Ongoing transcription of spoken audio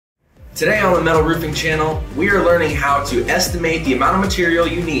Today on the Metal Roofing channel, we are learning how to estimate the amount of material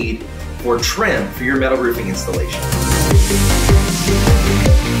you need for trim for your metal roofing installation.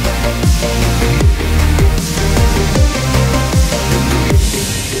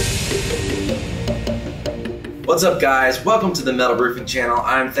 What's up guys, welcome to the Metal Roofing channel.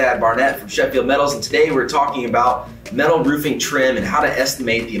 I'm Thad Barnett from Sheffield Metals, and today we're talking about metal roofing trim and how to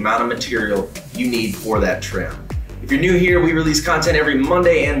estimate the amount of material you need for that trim. If you're new here, we release content every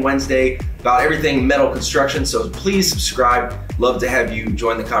Monday and Wednesday about everything metal construction, so please subscribe. Love to have you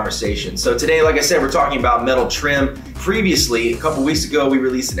join the conversation. So today, like I said, we're talking about metal trim. Previously, a couple weeks ago, we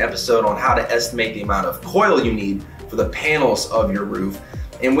released an episode on how to estimate the amount of coil you need for the panels of your roof.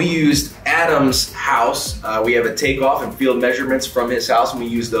 And we used Adam's house. We have a takeoff and field measurements from his house, and we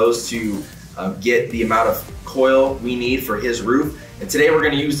use those to get the amount of coil we need for his roof. And today we're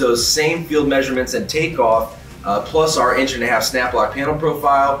gonna use those same field measurements and takeoff plus our 1.5" snap lock panel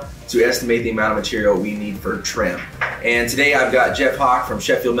profile to estimate the amount of material we need for trim. And today I've got Jeff Hawk from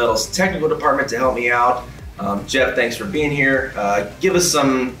Sheffield Metals technical department to help me out. Jeff, thanks for being here. Give us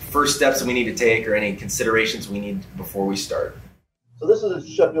some first steps that we need to take or any considerations we need before we start. So this is a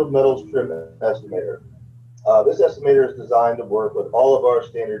Sheffield Metals trim estimator. This estimator is designed to work with all of our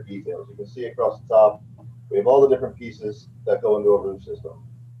standard details. You can see across the top, we have all the different pieces that go into a roof system.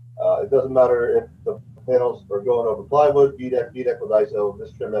 It doesn't matter if the panels are going over plywood, VDEC with ISO,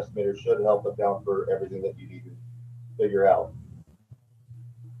 this trim estimator should help account for everything that you need to figure out.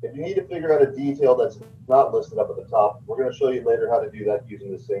 If you need to figure out a detail that's not listed up at the top, we're going to show you later how to do that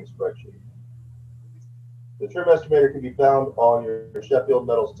using the same spreadsheet. The trim estimator can be found on your Sheffield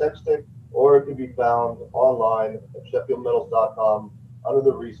Metals tech stick, or it can be found online at sheffieldmetals.com under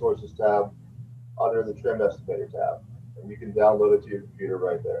the resources tab, under the trim estimator tab. And you can download it to your computer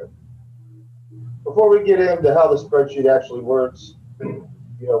right there. Before we get into how the spreadsheet actually works,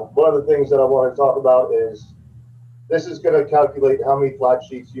 one of the things that I want to talk about is this is going to calculate how many flat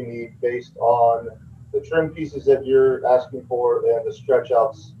sheets you need based on the trim pieces that you're asking for and the stretch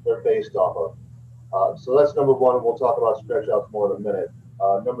outs they're based off of. So that's number one, and we'll talk about stretch outs more in a minute.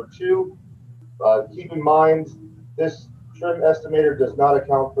 Number two, keep in mind this trim estimator does not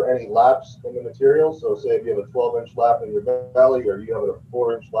account for any laps in the material. So say if you have a 12-inch lap in your valley or you have a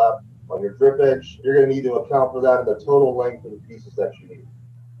 4-inch lap on your drip edge, you're going to need to account for that in the total length of the pieces that you need.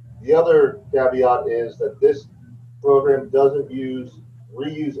 The other caveat is that this program doesn't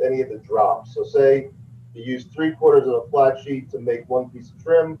reuse any of the drops. So say you use 3/4 of a flat sheet to make one piece of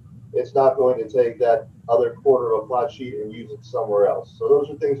trim, it's not going to take that other quarter of a flat sheet and use it somewhere else. So those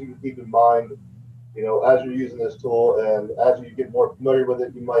are things you can keep in mind, as you're using this tool, and as you get more familiar with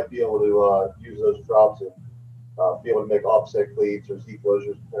it, you might be able to use those drops and be able to make offset cleats or Z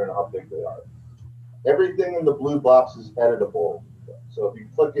closures depending on how big they are. Everything in the blue box is editable. So if you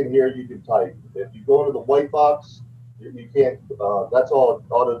click in here, you can type. If you go into the white box, you can't, that's all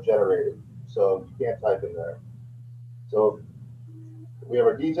auto-generated. So you can't type in there. So we have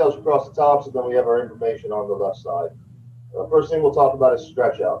our details across the top, so then we have our information on the left side. The first thing we'll talk about is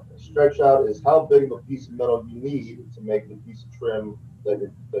stretch out. Stretch out is how big of a piece of metal you need to make the piece of trim that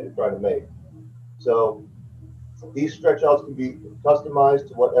you're trying to make. So these stretch outs can be customized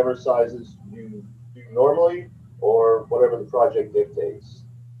to whatever sizes you do normally or whatever the project dictates.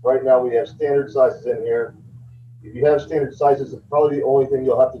 Right now we have standard sizes in here. If you have standard sizes, probably the only thing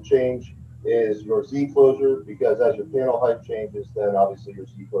you'll have to change is your Z closure, because as your panel height changes, then obviously your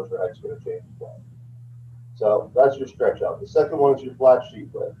Z closure height is going to change as well. So that's your stretch out. The second one is your flat sheet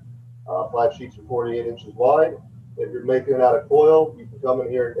width. Flat sheets are 48 inches wide. If you're making it out of coil, you can come in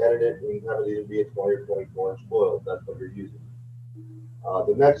here and edit it and have it either be a 20 or 24 inch coil if that's what you're using.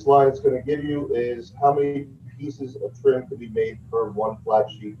 The next line it's going to give you is how many pieces of trim can be made per one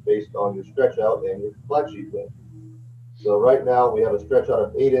flat sheet based on your stretch out and your flat sheet width. So right now we have a stretch out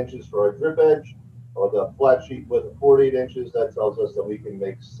of 8 inches for our drip edge, with a flat sheet width of 48 inches. That tells us that we can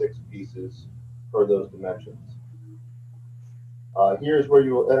make 6 pieces per those dimensions. Here's where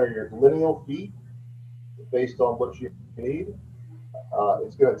you will enter your lineal feet based on what you need.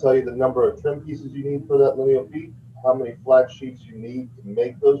 It's going to tell you the number of trim pieces you need for that lineal feet, how many flat sheets you need to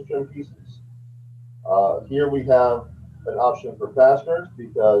make those trim pieces. Here we have an option for fasteners,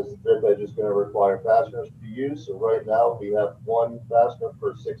 because the drip edge is going to require fasteners to be used. So right now we have 1 fastener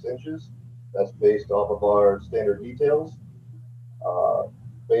per 6 inches. That's based off of our standard details.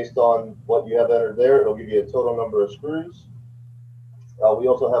 Based on what you have entered there, it'll give you a total number of screws. We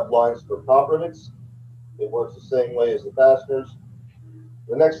also have lines for pop rivets. It works the same way as the fasteners.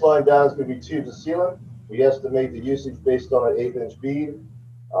 The next line down is going to be tubes of sealant. We estimate the usage based on an 1/8 inch bead.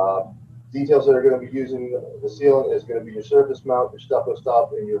 Details that are going to be using the sealant is going to be your surface mount, your stucco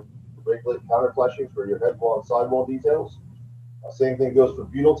stop, and your fabricate counter flashings for your head wall and sidewall details. Same thing goes for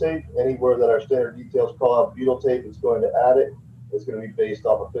butyl tape. Anywhere that our standard details call out butyl tape, it's going to add it. It's going to be based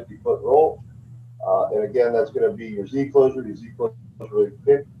off a 50-foot roll. And again, that's going to be your Z closure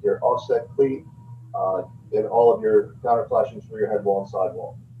pick, your offset cleat, and all of your counter flashings for your head wall and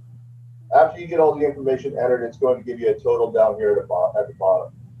sidewall. After you get all the information entered, it's going to give you a total down here at the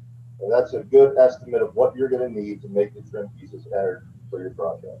bottom. And that's a good estimate of what you're going to need to make the trim pieces entered for your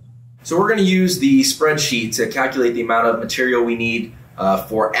project. So we're going to use the spreadsheet to calculate the amount of material we need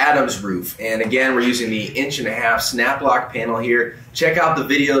for Adam's roof. And again, we're using the 1.5" snap lock panel here. Check out the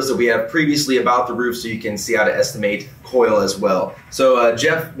videos that we have previously about the roof so you can see how to estimate coil as well. So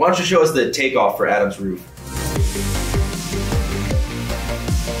Jeff, why don't you show us the takeoff for Adam's roof?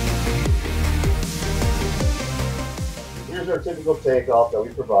 Here's our typical takeoff that we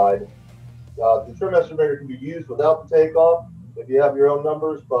provide. The trim estimator can be used without the takeoff if you have your own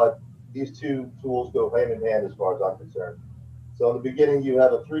numbers, but these two tools go hand in hand as far as I'm concerned. So in the beginning, you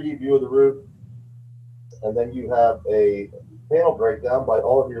have a 3D view of the roof, and then you have a panel breakdown by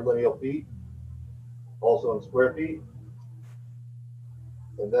all of your lineal feet, also in square feet.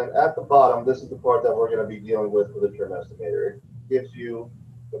 And then at the bottom, this is the part that we're going to be dealing with the trim estimator. It gives you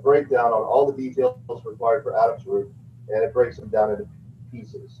the breakdown on all the details required for Adam's roof, and it breaks them down into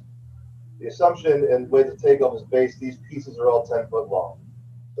pieces. The assumption and way the takeoff is based, these pieces are all 10 foot long.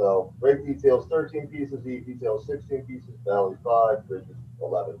 So rake details 13 pieces, E details 16 pieces, valley 5, bridges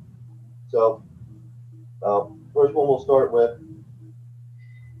 11. So first one we'll start with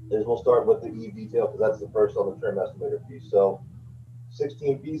the E detail because that's the first on the trim estimator piece. So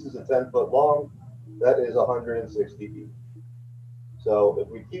 16 pieces at 10 foot long, that is 160 feet. So if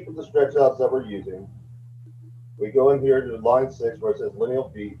we keep with the stretch outs that we're using, we go in here to line 6 where it says lineal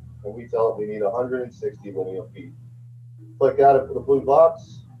feet, and we tell it we need 160 lineal feet. Click out it for the blue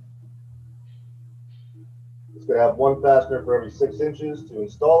box. It's going to have one fastener for every 6 inches to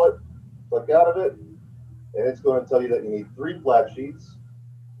install it. Click out of it, and it's going to tell you that you need 3 flat sheets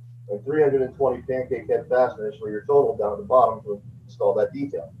and 320 pancake head fasteners for your total down at the bottom to install that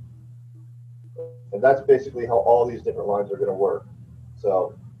detail. And that's basically how all these different lines are going to work.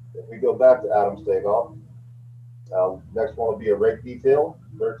 So if we go back to Adam's takeoff, next one will be a rake detail,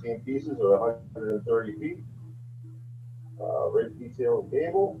 13 pieces or 130 feet. Rake detail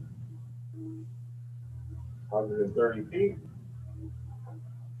gable, 130 feet.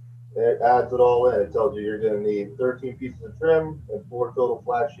 And it adds it all in. It tells you you're going to need 13 pieces of trim and 4 total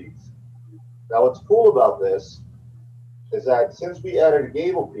flat sheets. Now what's cool about this is that since we added a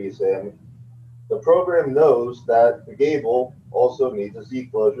gable piece in, the program knows that the gable also needs a Z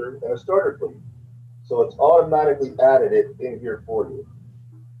closure and a starter cleat. So it's automatically added it in here for you.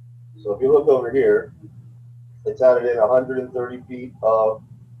 So if you look over here, it's added in 130 feet of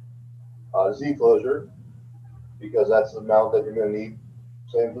Z closure because that's the amount that you're going to need.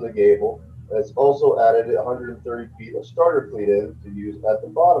 Same for the gable. And it's also added 130 feet of starter cleat in to use at the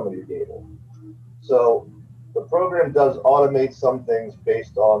bottom of your gable. So the program does automate some things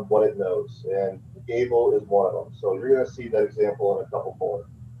based on what it knows, and the gable is one of them. So you're going to see that example in a couple more.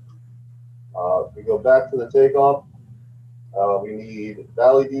 If we go back to the takeoff, we need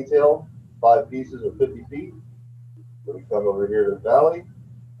valley detail, 5 pieces or 50 feet. So we come over here to the valley,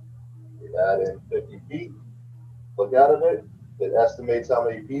 we add in 50 feet, click out of it. It estimates how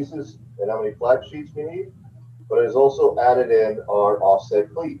many pieces and how many flat sheets we need, but it has also added in our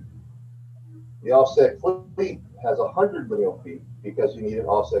offset cleat. The offset cleat has 100 lineal feet because you need an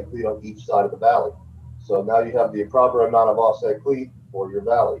offset cleat on each side of the valley. So now you have the proper amount of offset cleat for your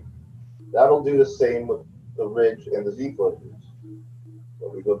valley. That'll do the same with the ridge and the Z closures. So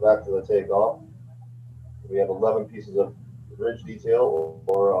we go back to the takeoff. We have 11 pieces of ridge detail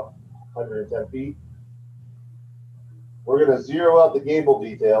or 110 feet. We're going to zero out the gable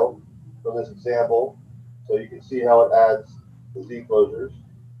detail for this example so you can see how it adds the Z closures.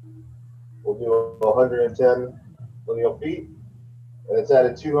 We'll do 110 lineal feet, and it's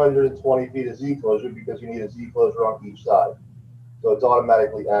added 220 feet of Z closure because you need a Z closure on each side. So it's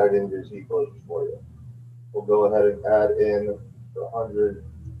automatically added in your Z closures for you. We'll go ahead and add in the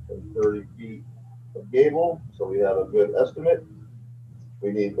 130 feet of gable, so we have a good estimate.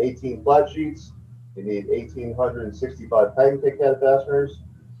 We need 18 flat sheets. You need 1,865 pancake head fasteners.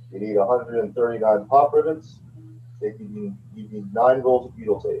 You need 139 pop rivets. You need 9 rolls of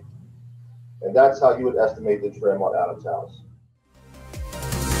butyl tape. And that's how you would estimate the trim on Adam's house.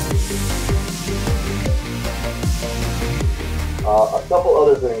 A couple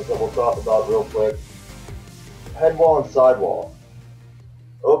other things that we'll talk about real quick. Head wall and sidewall.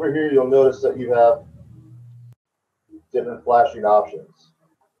 Over here, you'll notice that you have different flashing options.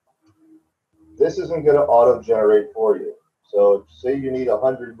 This isn't going to auto-generate for you. So say you need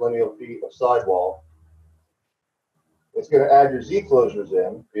 100 lineal feet of sidewall. It's going to add your Z closures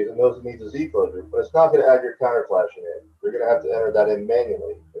in because it knows it needs a Z closure, but it's not going to add your counter flashing in. You're going to have to enter that in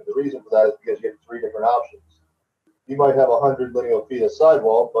manually. And the reason for that is because you have 3 different options. You might have 100 lineal feet of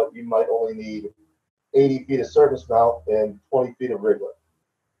sidewall, but you might only need 80 feet of surface mount and 20 feet of riglet.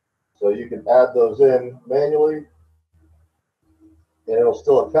 So you can add those in manually, and it'll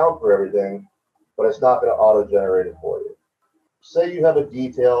still account for everything, but it's not going to auto-generate it for you. Say you have a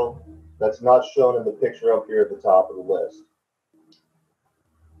detail that's not shown in the picture up here at the top of the list.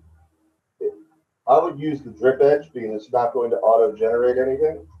 I would use the drip edge because it's not going to auto-generate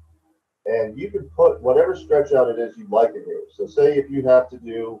anything. And you can put whatever stretch out it is you'd like in here. So say if you have to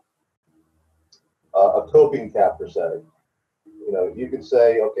do a coping cap for setting, you can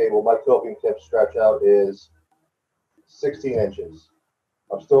say, okay, well, my coping cap stretch out is 16 inches.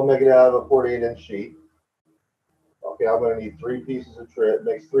 I'm still making it out of a 48-inch sheet. Okay, I'm going to need 3 pieces of trim. It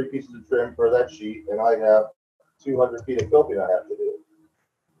makes 3 pieces of trim per that sheet, and I have 200 feet of coping I have to do.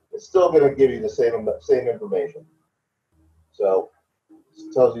 It's still going to give you the same information. So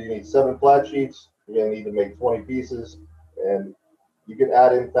it tells you need 7 flat sheets. You're going to need to make 20 pieces, and you can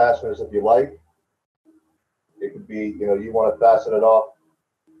add in fasteners if you like. It could be, you want to fasten it off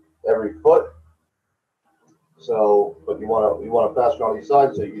every foot. So, but you want to fasten on these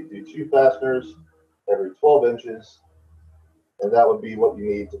sides, so you do 2 fasteners every 12 inches, and that would be what you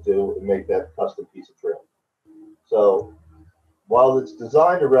need to do and make that custom piece of trim. So while it's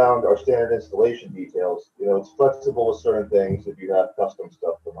designed around our standard installation details, it's flexible with certain things if you have custom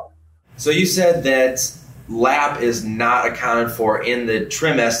stuff come up. So you said that lap is not accounted for in the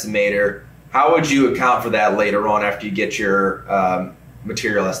trim estimator. How would you account for that later on after you get your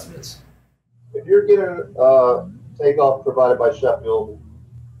material estimates? If you're getting takeoff provided by Sheffield,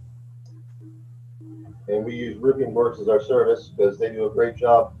 and we use Roofing Works as our service because they do a great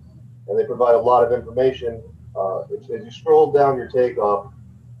job and they provide a lot of information. As you scroll down your takeoff,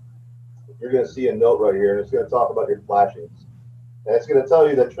 you're going to see a note right here, and it's going to talk about your flashings. And it's going to tell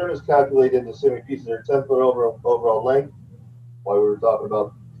you that trim is calculated assuming pieces are 10 foot overall length, while we were talking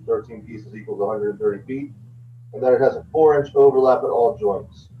about 13 pieces equals 130 feet, and that it has a 4-inch overlap at all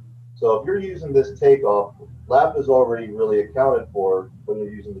joints. So if you're using this takeoff, lap is already really accounted for when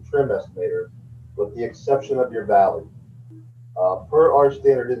you're using the trim estimator, with the exception of your valley. Per our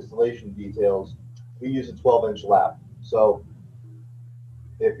standard installation details, we use a 12-inch lap. So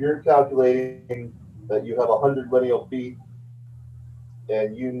if you're calculating that you have 100 lineal feet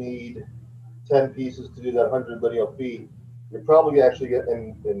and you need 10 pieces to do that 100 lineal feet, you're probably actually,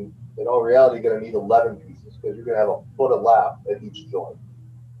 in all reality, going to need 11 pieces because you're going to have a foot of lap at each joint.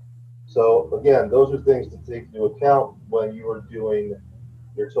 So again, those are things to take into account when you are doing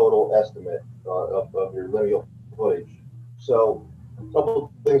your total estimate of your lineal footage. So a couple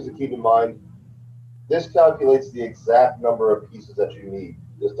of things to keep in mind. This calculates the exact number of pieces that you need.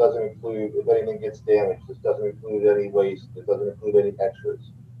 This doesn't include if anything gets damaged. This doesn't include any waste. It doesn't include any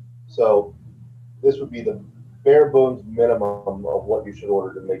extras. So this would be the bare bones minimum of what you should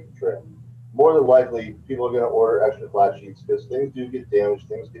order to make the trim. More than likely, people are going to order extra flat sheets because things do get damaged,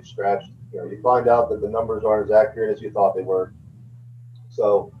 things get scratched. You find out that the numbers aren't as accurate as you thought they were.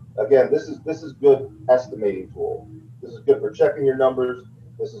 So again, this is good estimating tool. This is good for checking your numbers.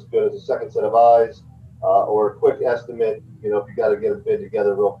 This is good as a second set of eyes or a quick estimate. If you got to get a bid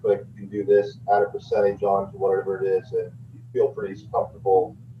together real quick, you can do this, add a percentage on to whatever it is, and you feel pretty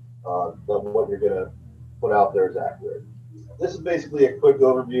comfortable that what you're going to put out there is accurate. This is basically a quick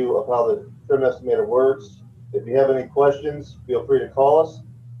overview of how the trim estimator works. If you have any questions, feel free to call us.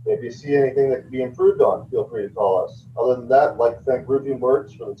 If you see anything that can be improved on, feel free to call us. Other than that, I'd like to thank Roofing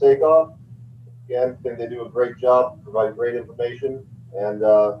Works for the takeoff. Again, I think they do a great job, provide great information, and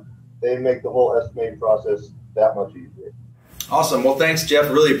they make the whole estimating process that much easier. Awesome. Well, thanks,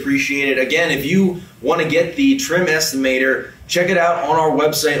 Jeff. Really appreciate it. Again, if you want to get the trim estimator, check it out on our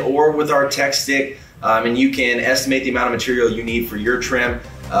website or with our text stick, and you can estimate the amount of material you need for your trim.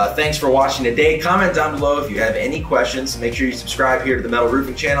 Thanks for watching today. Comment down below if you have any questions. Make sure you subscribe here to the Metal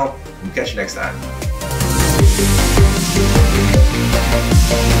Roofing channel. We'll catch you next time.